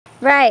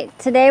Right,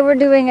 today we're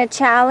doing a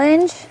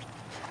challenge.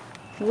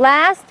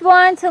 Last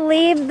one to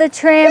leave the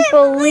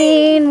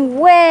trampoline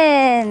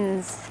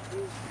wins.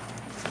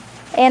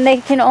 And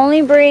they can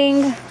only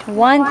bring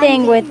one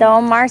thing with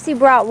them. Marcy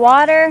brought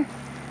water,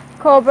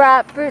 Cole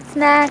brought fruit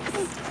snacks,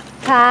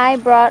 Kai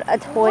brought a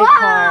toy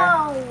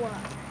car.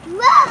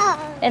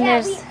 Whoa! And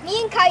yeah, there's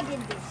me and Kai did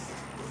this.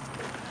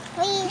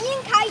 Me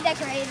and Kai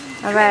decorated.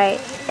 Alright,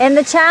 and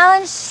the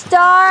challenge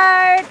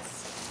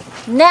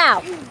starts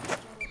now.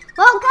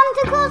 Welcome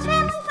to Cole's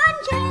Family Fun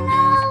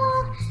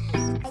Channel.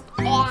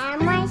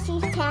 And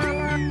Marcy's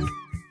channel.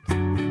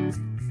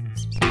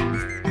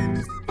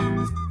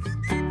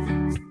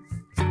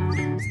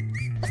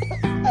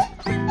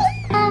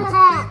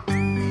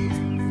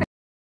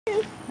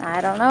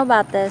 I don't know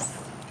about this.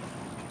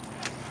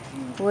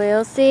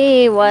 We'll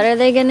see. What are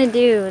they gonna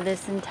do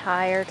this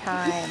entire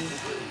time?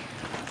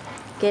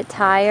 Get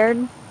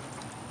tired?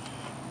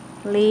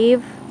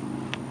 Leave?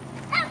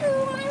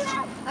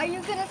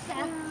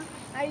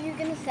 Are you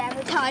gonna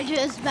sabotage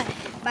us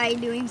by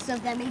doing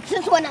stuff that makes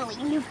us wanna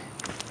leave?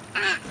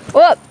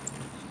 Whoop!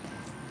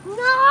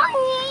 No!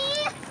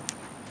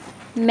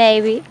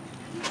 Maybe.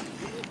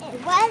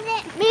 It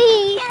wasn't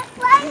me. It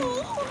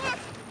wasn't.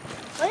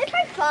 What if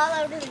I fall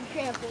out of the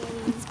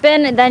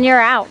trampoline? Then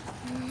you're out.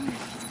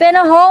 It's been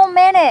a whole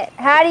minute.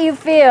 How do you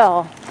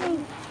feel?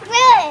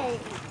 Good.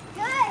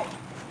 Good.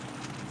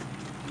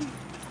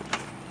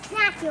 It's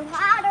not too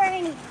hot or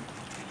anything.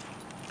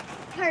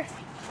 Perfect.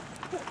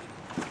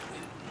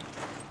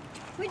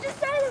 We just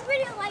started the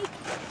video like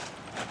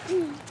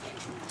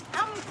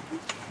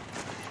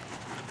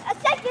a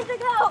second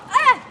ago.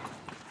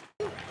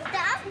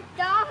 Stop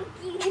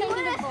donkey. You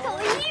want us to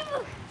leave?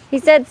 He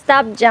said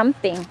stop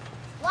jumping.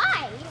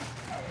 Why?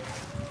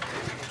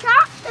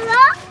 Stop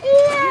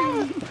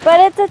donkey. But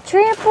it's a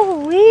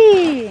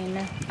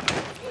trampoline.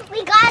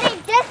 We got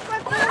it just for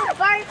Cole's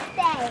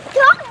birthday.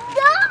 Stop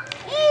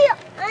donkey.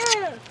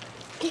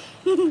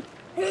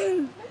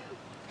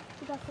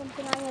 You got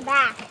something on your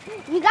back.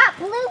 You got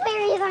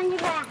blueberries on your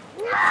back.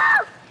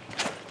 No!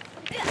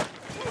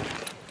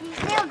 You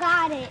still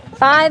got it.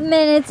 5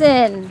 minutes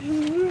in.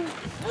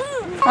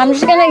 I'm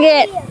just gonna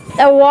get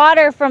the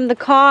water from the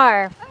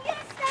car. I'm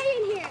gonna stay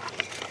in here.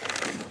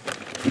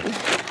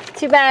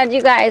 Too bad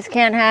you guys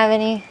can't have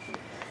any.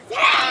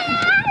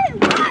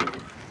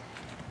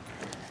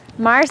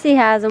 Marcy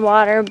has a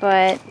water,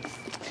 but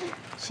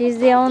she's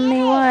the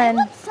only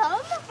one.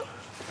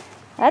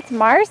 That's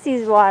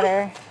Marcy's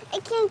water. I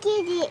can't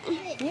get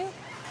it.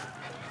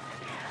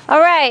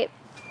 All right.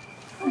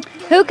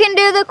 Who can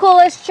do the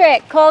coolest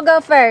trick? Cole, go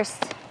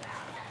first.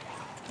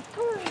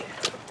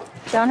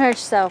 Don't hurt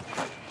yourself.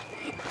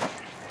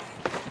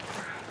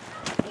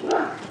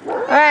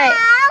 All right.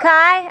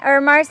 Kai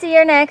or Marcy,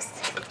 you're next.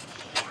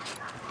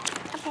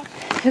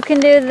 Who can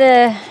do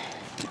the...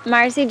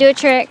 Marcy, do a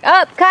trick.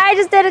 Oh, Kai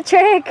just did a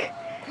trick.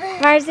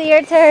 Marcy,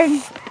 your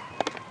turn.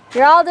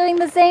 You're all doing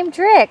the same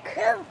trick.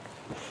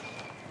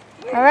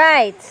 All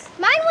right.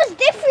 Mine was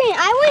different.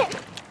 I went...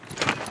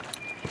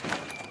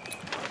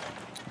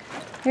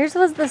 Yours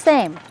was the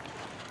same.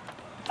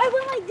 I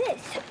went like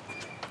this.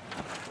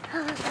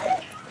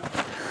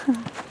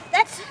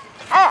 That's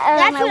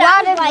my what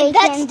I was like.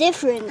 That's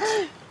different.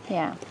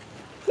 Yeah.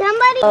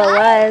 Somebody Oh, it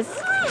was.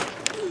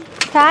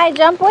 Kai,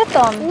 jump with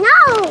them.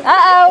 No.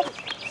 Uh-oh.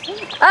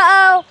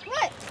 Uh-oh.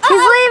 What?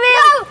 He's leaving.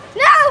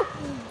 No. No.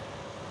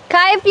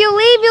 Kai, if you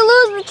leave, you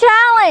lose the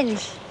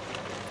challenge.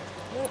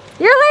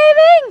 You're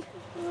leaving?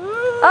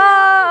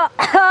 Oh.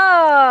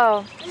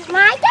 Oh.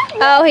 My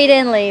turn. Oh, he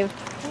didn't leave.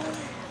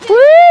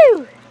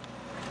 Woo!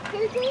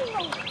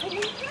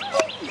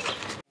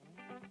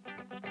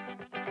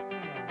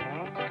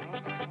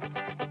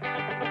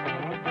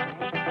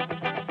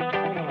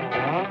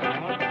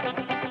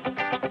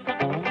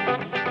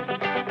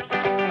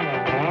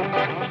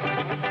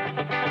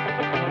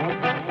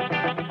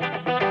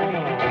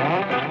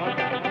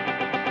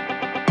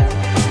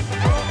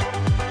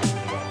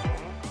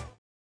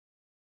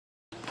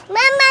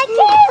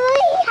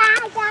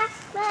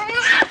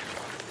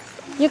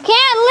 You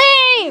can't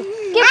leave!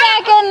 Get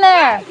back in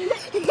there!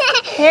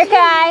 Here,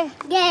 Kai.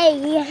 Yay.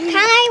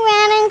 Kai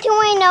ran into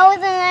my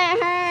nose and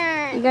it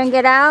hurt. You gonna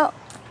get out?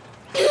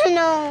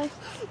 No.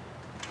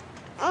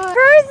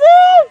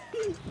 Person!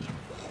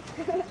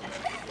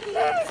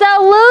 So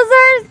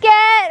losers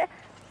get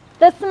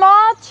the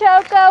small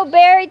Choco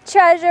Berry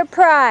Treasure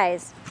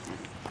Prize.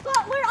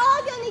 But we're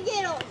all gonna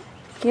get them.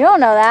 You don't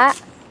know that.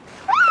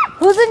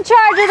 Who's in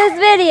charge of this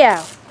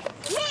video?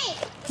 Me.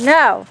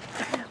 No.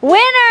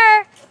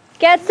 Winner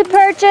gets to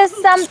purchase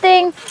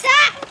something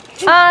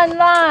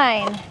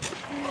online.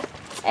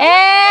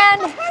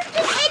 And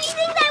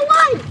Anything they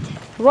want.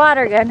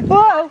 water gun.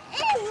 Whoa.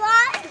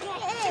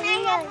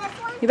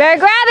 You better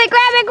grab it,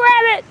 grab it,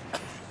 grab it.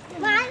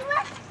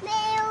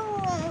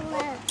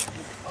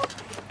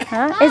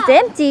 Huh? It's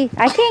empty.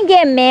 I can't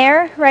get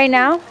mare right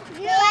now.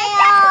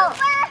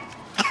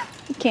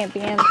 It can't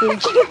be empty.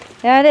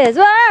 Yeah, it is.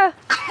 Whoa.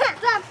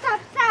 Stop, stop,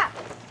 stop.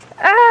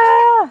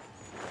 Ah.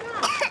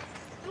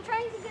 I'm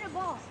trying to get a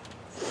ball.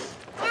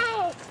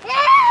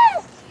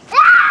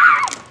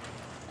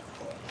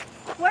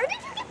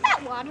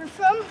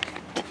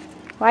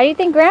 Why do you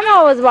think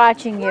Grandma was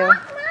watching you?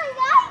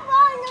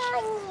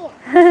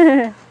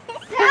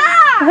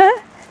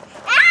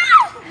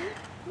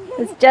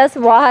 It's just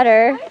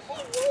water.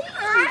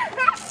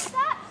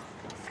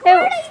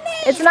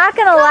 It's not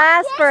going to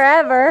last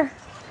forever.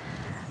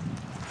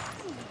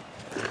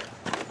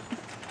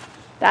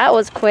 That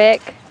was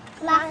quick.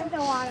 Lots of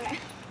water.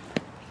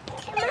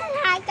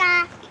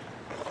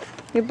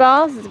 Your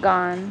balls is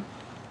gone.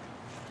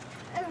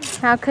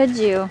 How could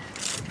you?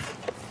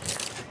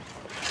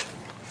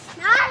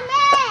 Not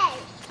me!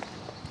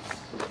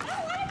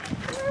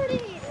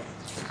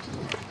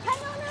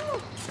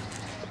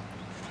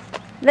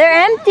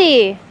 They're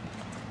empty.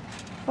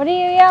 What are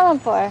you yelling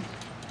for?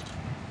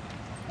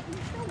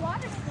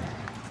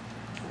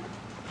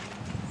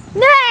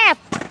 Nap!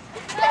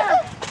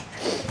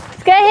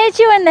 It's gonna hit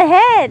you in the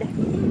head.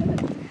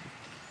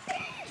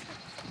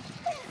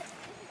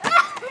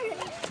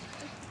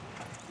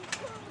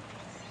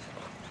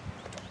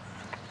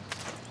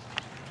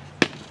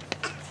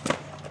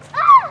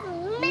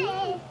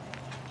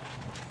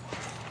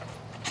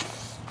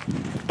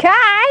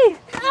 Kai!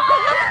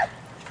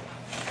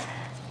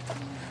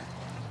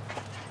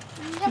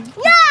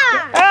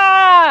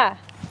 Ah!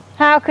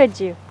 How could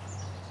you?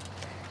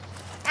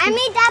 I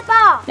need that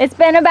ball. It's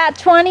been about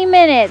 20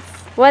 minutes.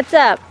 What's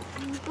up?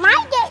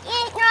 Might get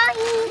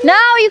it. No,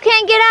 you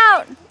can't get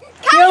out.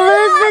 You'll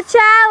lose the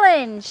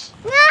challenge.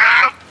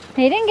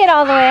 He didn't get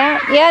all the way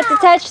out. You have to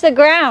touch the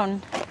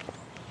ground.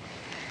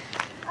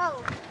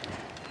 Oh.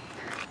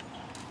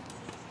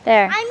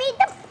 There. I need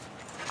the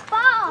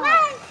ball.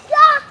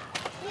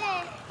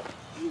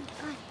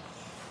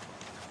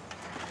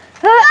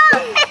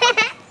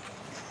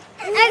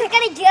 I was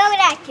gonna jump it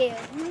at you.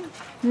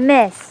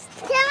 Missed.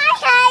 Can I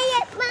have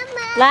it,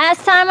 Mama?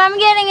 Last time I'm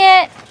getting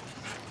it.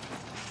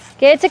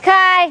 Give it to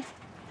Kai.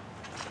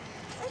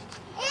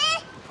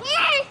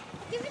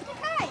 Give it to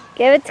Kai.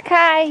 Give it to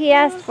Kai. He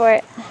asked for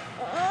it.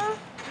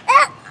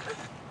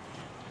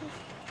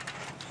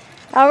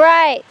 All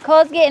right.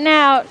 Cole's getting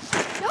out.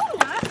 No, I'm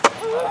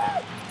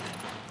not.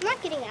 I'm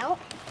not getting out.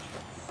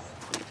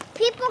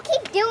 People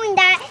keep doing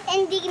that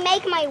and they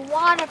make my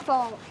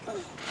waterfall.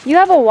 You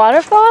have a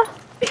waterfall?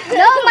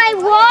 No, my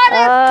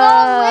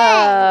waterfall went.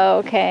 Oh,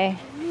 okay.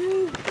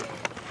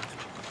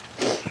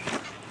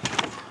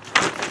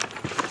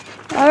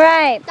 All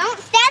right. Don't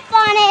step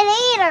on it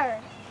either.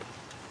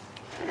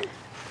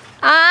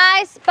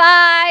 I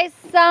spy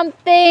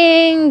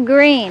something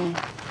green.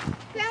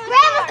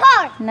 Grandma's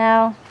car.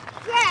 No.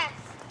 Grass.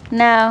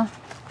 No.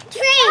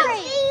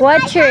 Tree.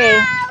 What tree?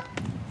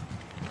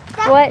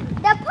 What?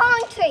 The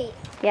palm tree.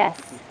 Yes.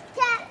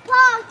 That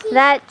palm tree.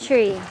 That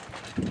tree.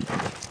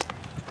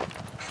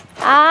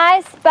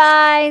 I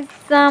spy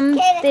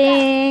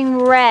something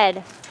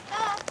red.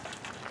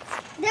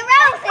 The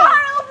round car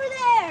over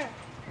there.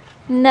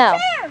 No.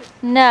 There.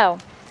 No.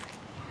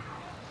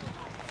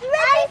 The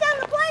red on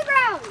the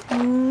playground.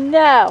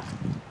 No.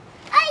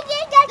 I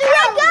did get the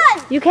red gun.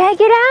 You can't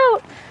get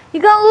out.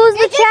 You're going to lose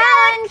the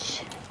challenge.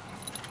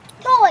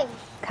 Toys.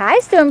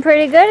 Kai's doing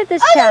pretty good at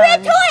this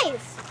challenge. The red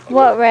toys.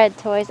 What red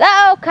toys?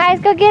 Uh-oh, Kai's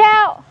going to get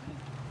out.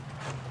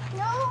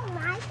 No,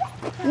 my.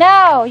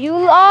 No, you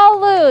all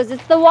lose.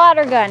 It's the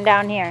water gun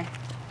down here.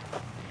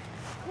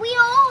 We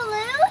all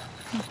lose?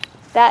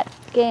 That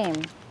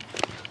game.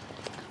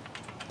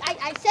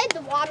 I said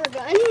the water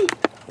gun.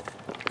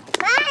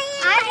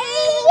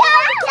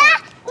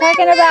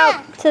 Talking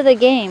about to the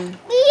game.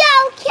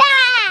 Yo,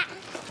 cat.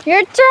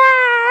 You're trapped.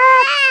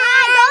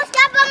 Don't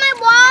step on my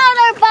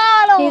water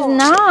bottle. He's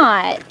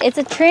not. It's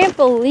a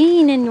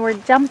trampoline and we're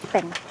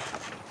jumping.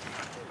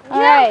 All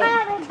right.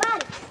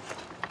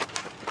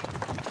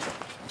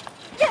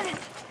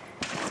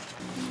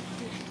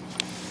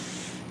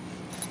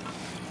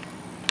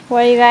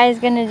 What are you guys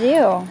gonna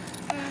do?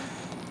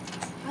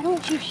 I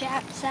don't choose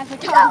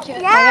sabotage it.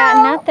 I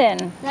got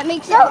nothing. That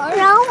makes it hard.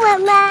 No,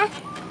 Mama.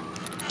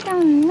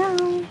 Don't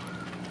know.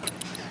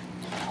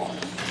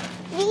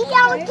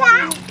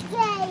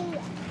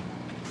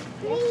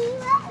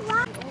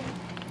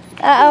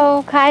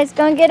 Uh-oh, Kai's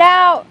gonna get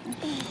out.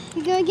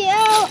 You're gonna get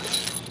out.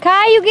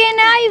 Kai, you getting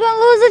out? You're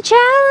gonna lose the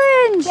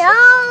challenge. No.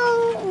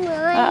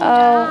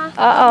 Uh-oh.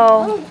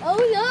 Uh-oh. Oh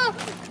no.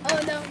 Oh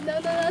no.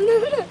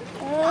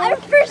 Our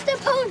first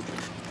opponent.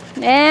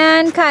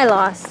 And Kai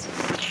lost.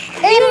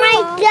 And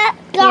my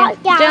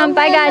got down. Jump,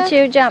 I got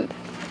you. Jump.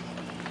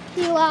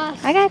 He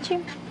lost. I got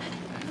you.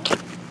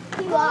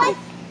 He lost.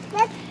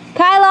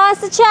 Kai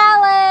lost the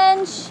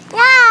challenge.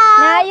 Yeah.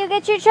 Now you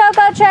get your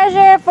Choco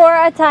Treasure for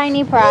a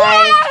tiny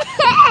prize.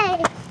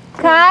 Yay.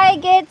 Kai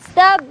gets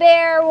the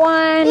bear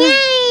one.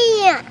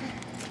 Yeah.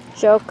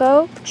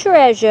 Choco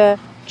Treasure.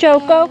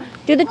 Choco.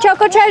 Do the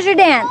Choco Treasure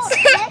dance.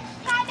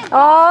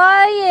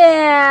 Oh,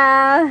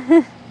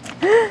 yeah.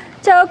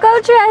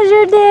 Choco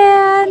Treasure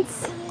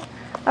dance.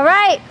 All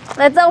right,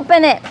 let's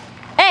open it.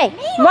 Hey,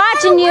 I'm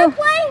watching you.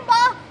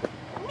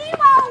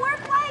 Meanwhile, we're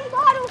playing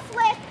bottle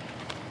flip.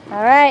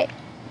 All right.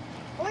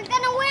 We're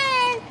gonna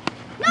win.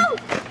 No.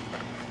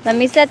 Let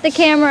me set the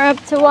camera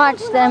up to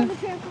watch them.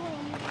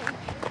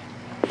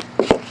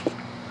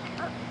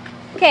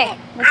 Okay,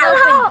 let's open.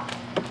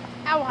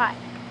 Ow, hot.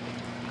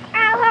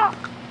 Ow.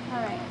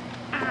 All right.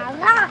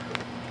 Ow.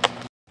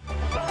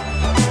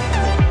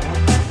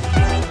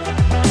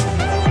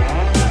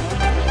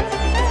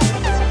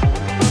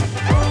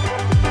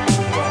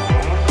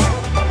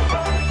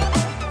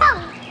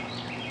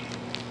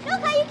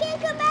 You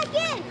can't come back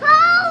in.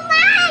 Oh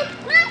my!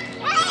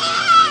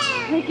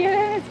 Get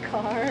in his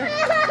car.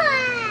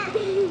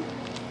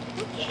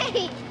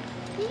 Okay.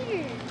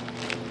 Here.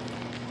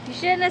 You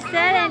shouldn't have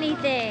said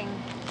anything.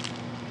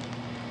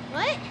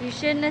 What? You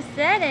shouldn't have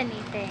said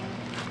anything.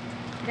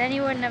 Then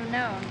you wouldn't have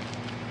known.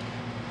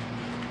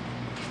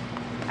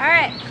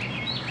 Alright.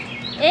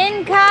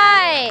 In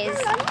Kai's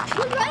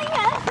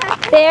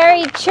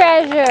buried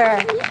treasure.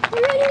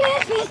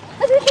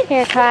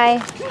 Here, Kai.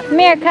 Come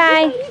here,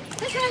 Kai.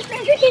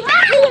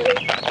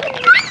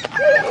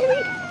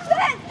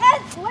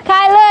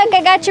 Kai, look,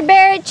 I got your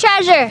buried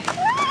treasure.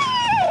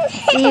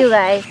 See you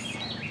guys.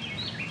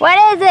 What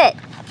is it?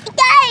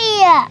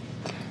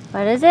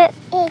 What is it?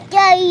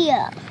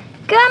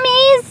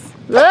 Gummies.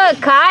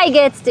 Look, Kai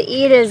gets to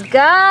eat his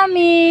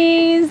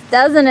gummies.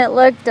 Doesn't it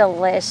look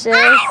delicious?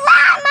 I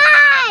want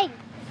mine.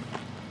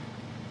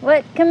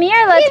 What? Come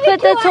here, let's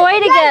put the toy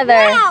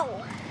together.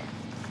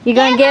 You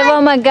gonna give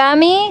him a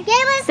gummy?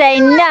 Say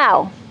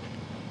no.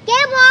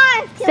 Give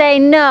ours. Say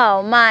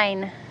no,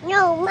 mine.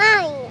 No,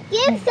 mine.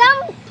 Give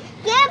some of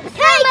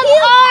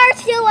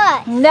ours to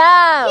us.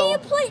 No.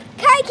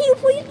 Kai, can you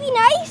please be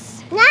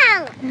nice?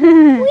 No.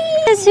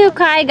 This is who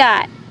Kai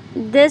got.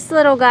 This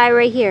little guy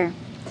right here.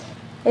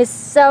 It's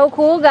so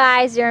cool,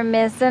 guys. You're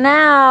missing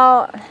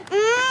out.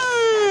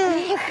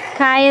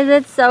 Kai, is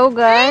it so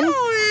good? I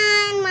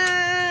want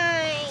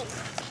mine.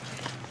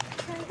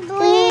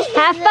 Please.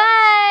 Have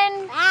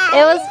fun.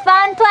 It was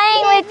fun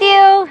playing with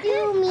you.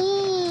 Do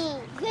me.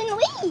 Then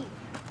we.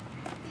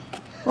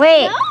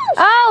 Wait. No.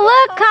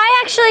 Oh, look. Kai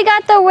actually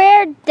got the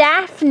rare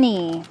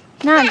Daphne.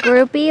 Not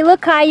groupie.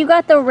 Look, Kai, you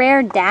got the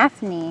rare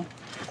Daphne.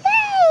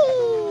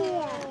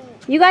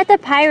 You got the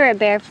pirate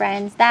bear,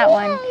 friends. That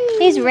one.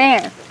 He's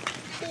rare.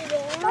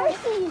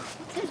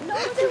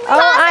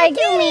 Oh,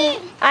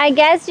 I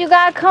guess you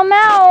gotta come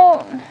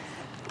out.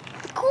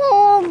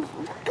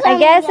 I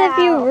guess if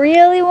you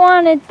really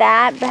wanted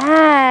that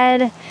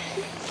bad.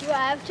 You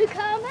have to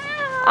come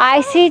out.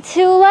 I see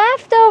 2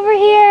 left over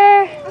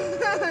here.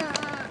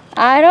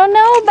 I don't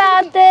know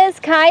about this.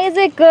 Kai, is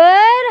it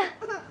good?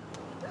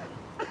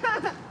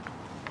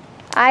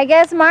 I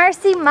guess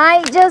Marcy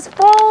might just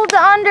fold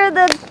under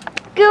the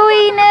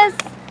gooiness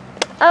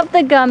of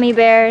the gummy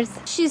bears.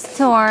 She's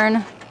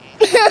torn.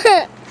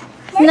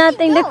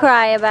 Nothing to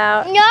cry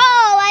about. No,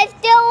 I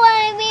still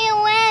want to be a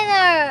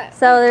winner.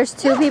 So there's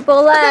 2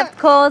 people left.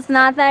 Cole, it's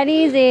not that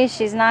easy.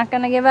 She's not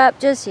going to give up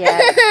just yet.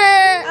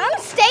 I'm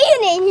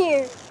staying in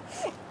here.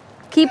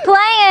 Keep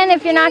playing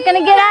if you're not going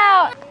to get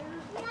out.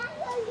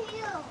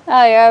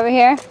 Oh, you're over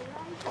here?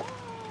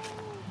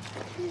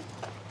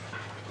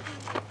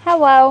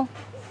 Hello.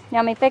 You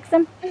want me to fix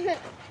them?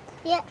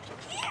 Yeah.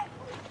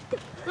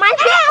 My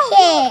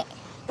jacket.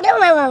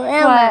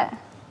 What?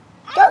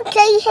 Don't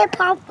say hip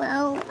hop. A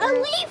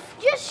leaf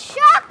just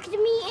shocked me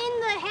in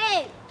the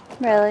head.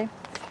 Really?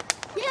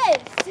 Yes.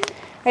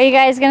 Are you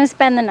guys going to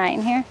spend the night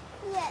in here?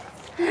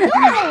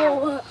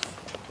 Yes.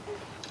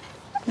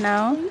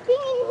 No?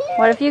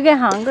 What if you get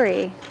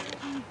hungry?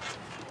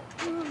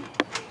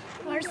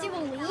 Marcy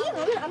will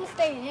leave? I'm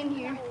staying in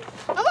here.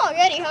 I'm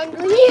already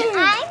hungry.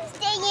 I'm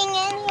staying in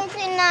here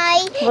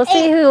tonight. We'll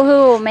see who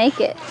will make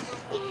it.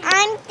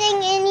 I'm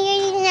staying in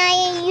here tonight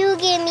and you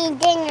give me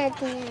dinner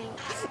tonight.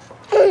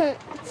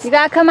 You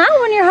got to come out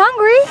when you're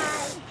hungry.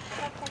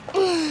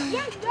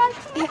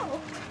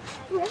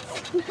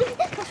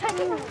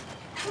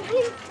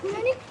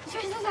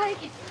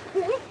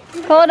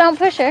 Cole, don't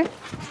push her.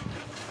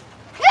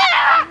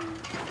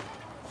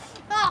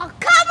 Oh,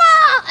 come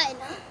on!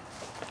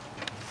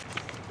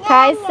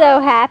 Kai's so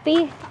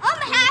happy.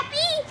 I'm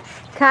happy.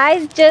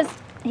 Kai's just,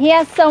 he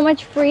has so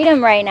much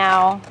freedom right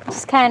now.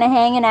 Just kind of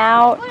hanging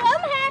out, But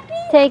I'm happy.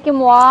 taking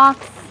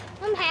walks.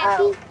 I'm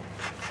happy.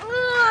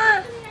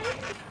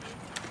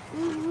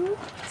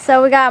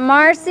 So we got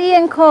Marcy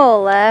and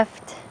Cole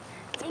left.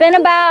 It's been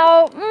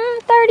about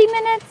 30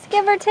 minutes,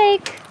 give or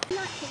take.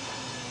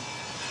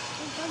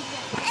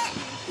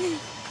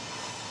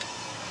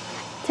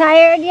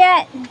 Tired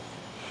yet?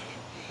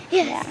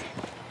 Yes.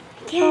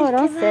 Yeah. Oh,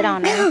 don't sit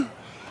on her.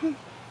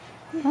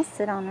 Don't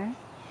sit on her.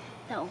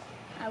 No,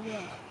 I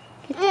will.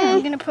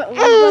 I'm gonna put love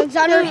bugs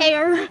on her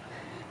hair.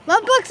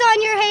 Love bugs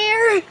on your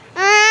hair.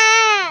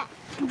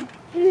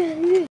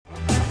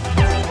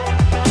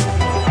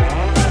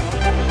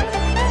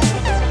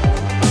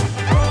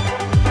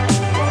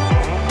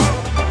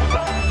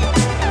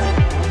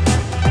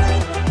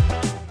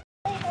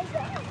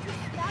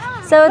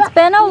 So it's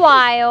been a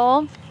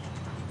while.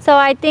 So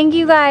I think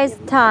you guys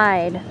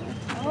tied.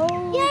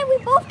 Oh. Yeah, we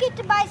both get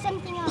to buy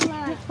something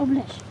online. Oh,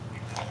 bless.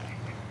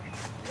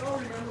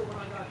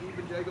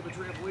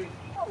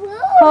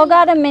 Cole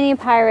got a mini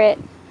pirate.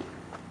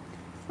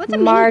 What's a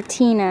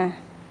Martina.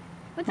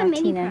 What's a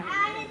mini? Martina.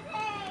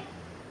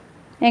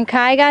 And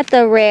Kai got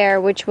the rare,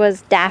 which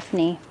was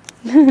Daphne.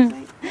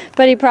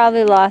 But he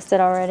probably lost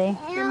it already.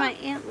 Here are my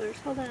antlers.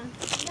 Hold on.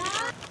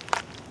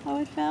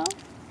 Oh, it fell?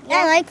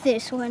 I like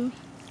this one.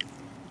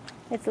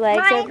 Its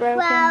legs are broken.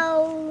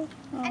 Well,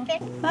 okay.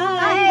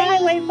 Bye.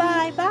 Wave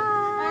bye.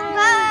 Bye.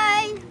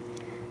 Bye.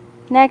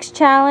 Next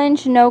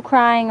challenge, no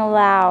crying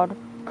allowed.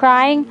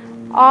 Crying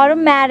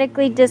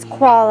automatically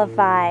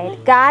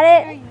disqualified. Got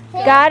it?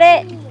 Got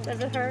it? Does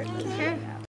it hurt?